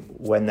challenging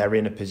when they're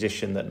in a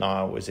position that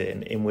Niall was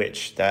in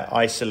which they're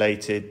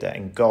isolated, they're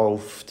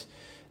engulfed,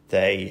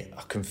 they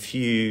are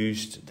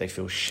confused, they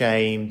feel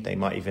shamed, they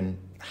might even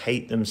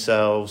hate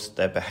themselves,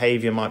 their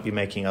behaviour might be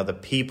making other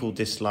people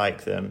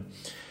dislike them.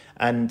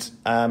 And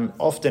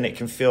often it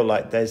can feel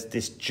like there's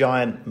this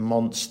giant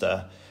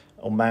monster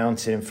or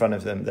mountain in front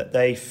of them that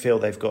they feel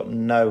they've got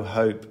no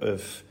hope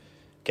of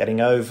getting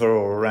over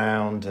or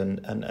around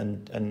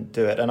and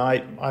do it. And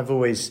I've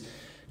always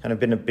kind of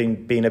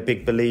been a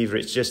big believer.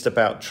 It's just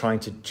about trying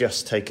to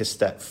just take a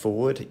step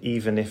forward,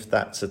 even if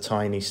that's a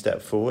tiny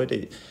step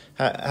forward.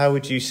 How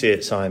would you see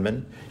it,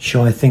 Simon?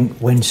 Sure, I think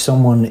when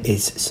someone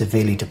is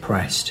severely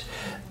depressed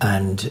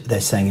and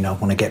they're saying, I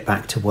want to get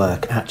back to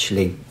work,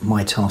 actually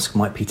my task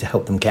might be to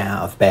help them get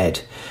out of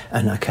bed.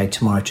 And okay,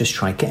 tomorrow just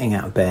try getting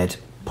out of bed,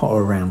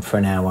 potter around for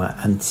an hour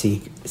and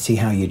see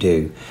how you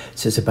do.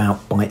 So it's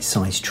about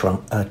bite-sized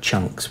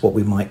chunks, what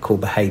we might call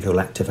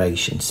behavioural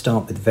activation.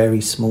 Start with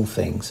very small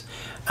things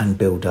and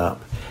build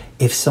up.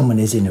 If someone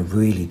is in a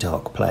really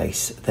dark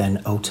place,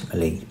 then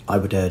ultimately I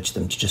would urge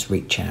them to just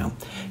reach out.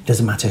 It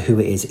doesn't matter who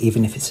it is,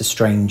 even if it's a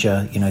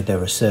stranger,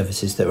 there are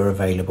services that are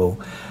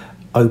available.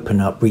 Open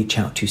up, reach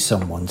out to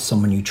someone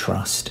you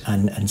trust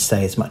and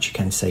say as much as you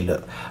can. Say,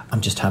 look,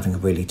 I'm just having a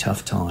really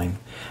tough time,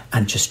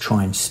 and just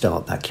try and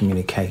start that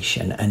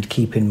communication, and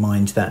keep in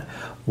mind that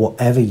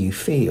whatever you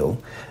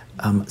feel,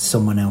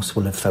 someone else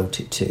will have felt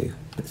it too.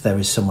 But there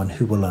is someone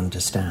who will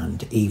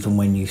understand, even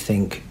when you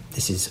think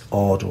this is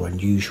odd or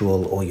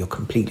unusual or you're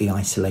completely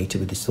isolated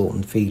with this thought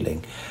and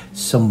feeling.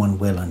 Someone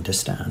will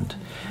understand.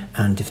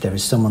 And if there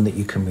is someone that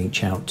you can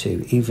reach out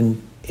to,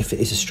 even if it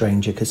is a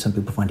stranger, because some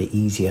people find it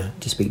easier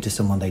to speak to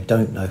someone they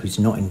don't know who's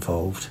not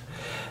involved,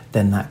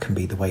 then that can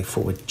be the way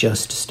forward,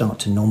 just to start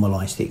to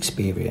normalise the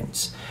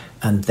experience.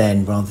 And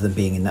then, rather than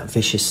being in that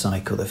vicious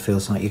cycle that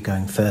feels like you're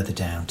going further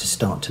down, to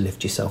start to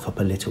lift yourself up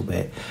a little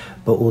bit,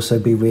 but also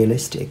be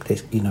realistic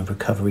that,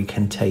 recovery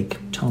can take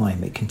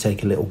time. It can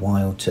take a little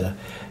while to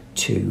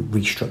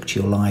restructure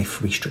your life,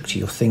 restructure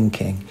your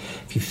thinking.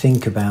 If you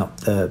think about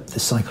the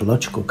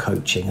psychological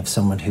coaching of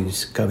someone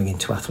who's going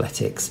into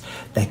athletics,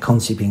 they're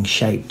constantly being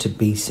shaped to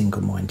be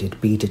single-minded,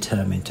 be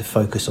determined, to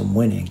focus on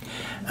winning.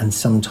 And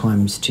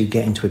sometimes to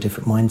get into a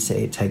different mindset,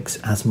 it takes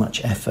as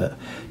much effort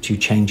to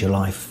change your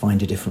life,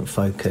 find a different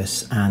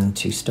focus, and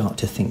to start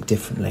to think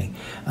differently.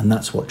 And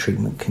that's what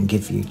treatment can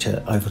give you,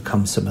 to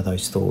overcome some of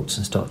those thoughts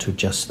and start to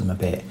adjust them a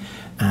bit,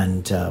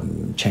 and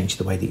change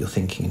the way that you're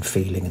thinking and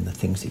feeling and the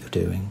things that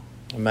you're doing.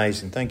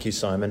 Amazing, thank you,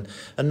 Simon.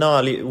 And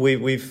Niall,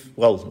 we've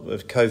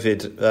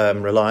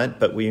COVID reliant,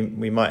 but we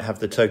might have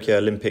the Tokyo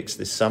Olympics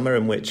this summer,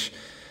 in which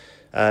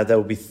there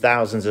will be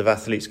thousands of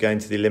athletes going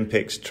to the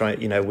Olympics,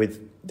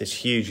 with this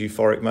huge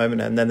euphoric moment,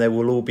 and then they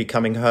will all be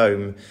coming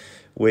home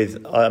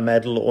with a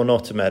medal or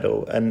not a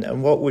medal.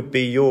 And what would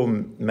be your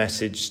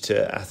message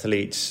to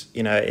athletes?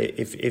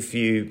 If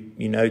you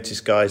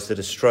notice guys that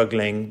are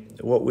struggling,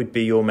 what would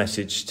be your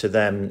message to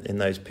them in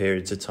those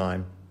periods of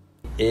time?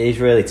 It is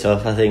really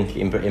tough. I think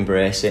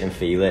embrace it and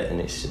feel it, and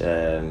it's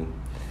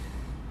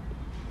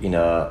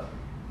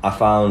I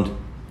found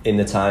in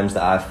the times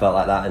that I've felt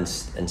like that,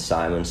 and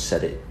Simon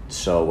said it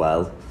so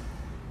well,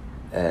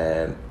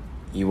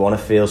 you want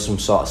to feel some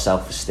sort of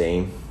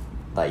self-esteem,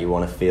 like you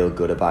want to feel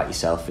good about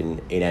yourself in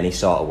any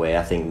sort of way.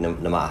 I think no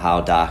matter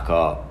how dark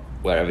or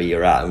wherever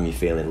you're at when you're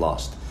feeling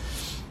lost,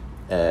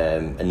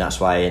 and that's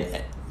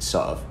why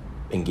sort of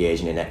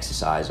engaging in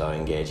exercise or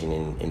engaging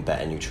in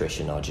better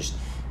nutrition, or just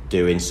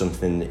doing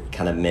something,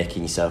 kind of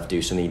making yourself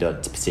do something you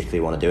don't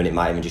particularly want to do, and it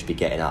might even just be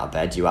getting out of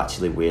bed. You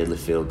actually weirdly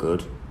feel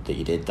good that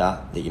you did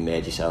that you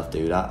made yourself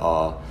do that.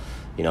 Or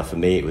for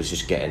me, it was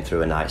just getting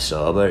through a night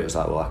sober. It was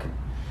like, well,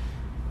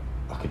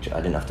 I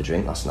didn't have to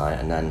drink last night,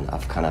 and then I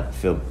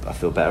feel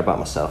better about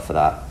myself for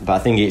that. But I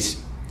think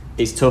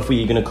it's tough when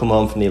you're going to come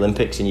home from the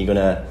Olympics and you're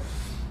gonna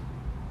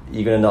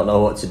not know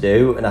what to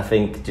do. And I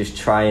think just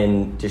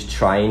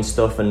trying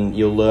stuff, and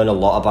you'll learn a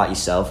lot about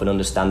yourself, and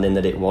understanding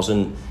that it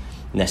wasn't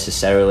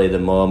necessarily the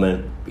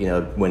moment,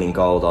 winning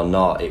gold or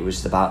not. It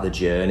was about the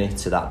journey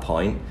to that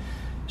point.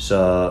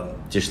 So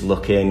just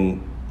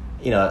looking,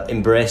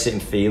 embrace it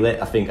and feel it.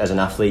 I think as an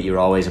athlete, you're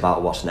always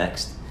about what's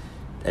next,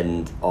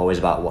 and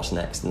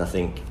I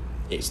think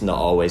it's not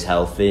always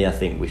healthy. I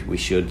think we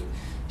should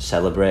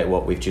celebrate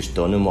what we've just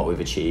done and what we've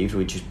achieved.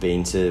 We've just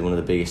been to one of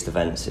the biggest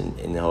events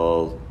in the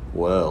whole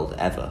world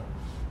ever,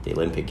 the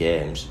Olympic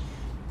Games.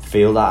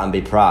 Feel that and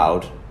be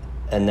proud,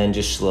 and then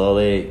just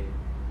slowly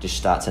just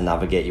start to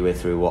navigate your way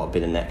through what's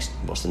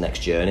the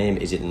next journey.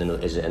 Is it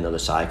another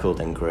cycle?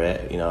 Then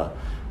great,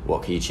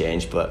 what can you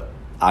change? But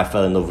I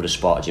fell in love with the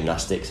sport of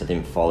gymnastics. I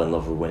didn't fall in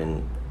love with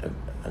winning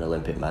an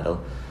Olympic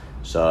medal.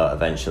 So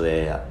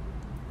eventually I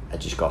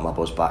just got my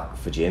buzz back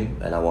for gym,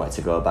 and I wanted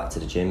to go back to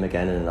the gym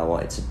again, and I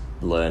wanted to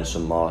learn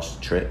some more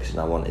tricks, and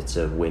I wanted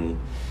to win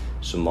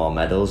some more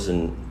medals.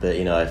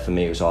 But for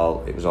me, it was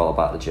all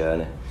about the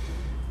journey.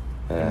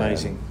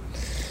 Amazing.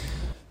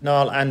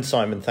 Niall and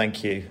Simon,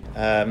 thank you.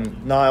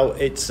 Niall,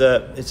 it's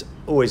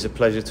always a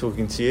pleasure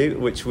talking to you,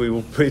 which we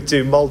will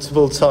do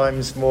multiple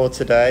times more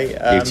today.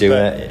 You too,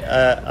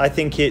 I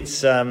think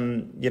it's, you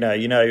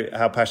know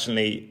how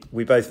passionately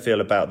we both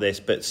feel about this,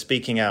 but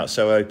speaking out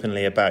so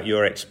openly about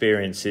your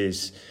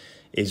experiences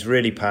is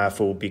really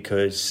powerful,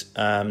 because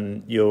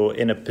you're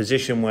in a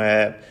position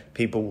where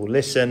people will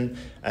listen,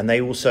 and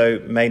they also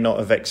may not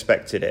have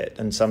expected it.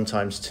 And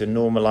sometimes to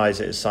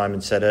normalise it, as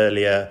Simon said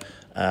earlier,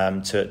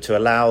 to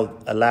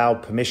allow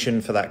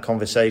permission for that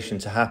conversation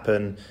to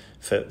happen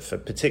for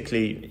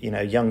particularly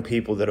young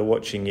people that are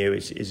watching you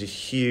is a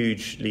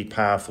hugely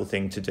powerful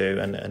thing to do,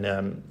 and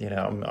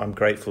I'm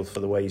grateful for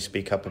the way you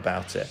speak up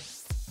about it.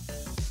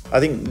 I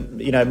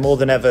think more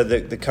than ever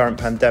the current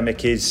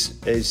pandemic is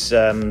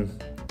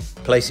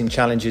placing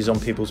challenges on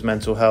people's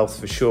mental health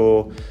for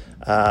sure,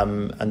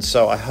 and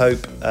so I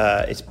hope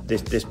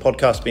this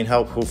podcast has been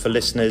helpful for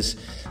listeners.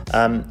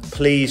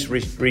 Please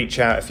reach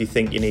out if you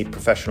think you need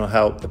professional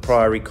help. The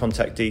Priory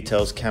contact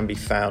details can be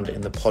found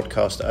in the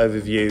podcast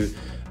overview,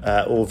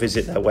 or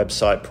visit their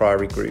website,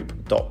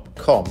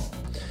 priorygroup.com.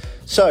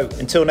 So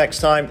until next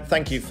time,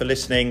 thank you for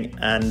listening,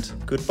 and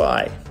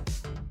goodbye.